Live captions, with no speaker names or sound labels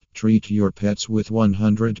Treat your pets with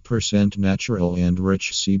 100% natural and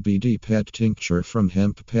rich CBD pet tincture from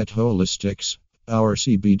Hemp Pet Holistics. Our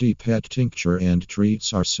CBD pet tincture and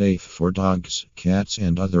treats are safe for dogs, cats,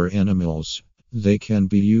 and other animals. They can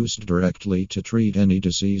be used directly to treat any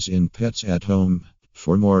disease in pets at home.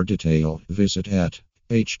 For more detail, visit at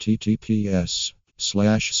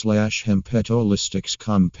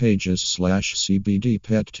https://hemppetholistics.com pages/CBD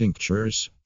pet tinctures.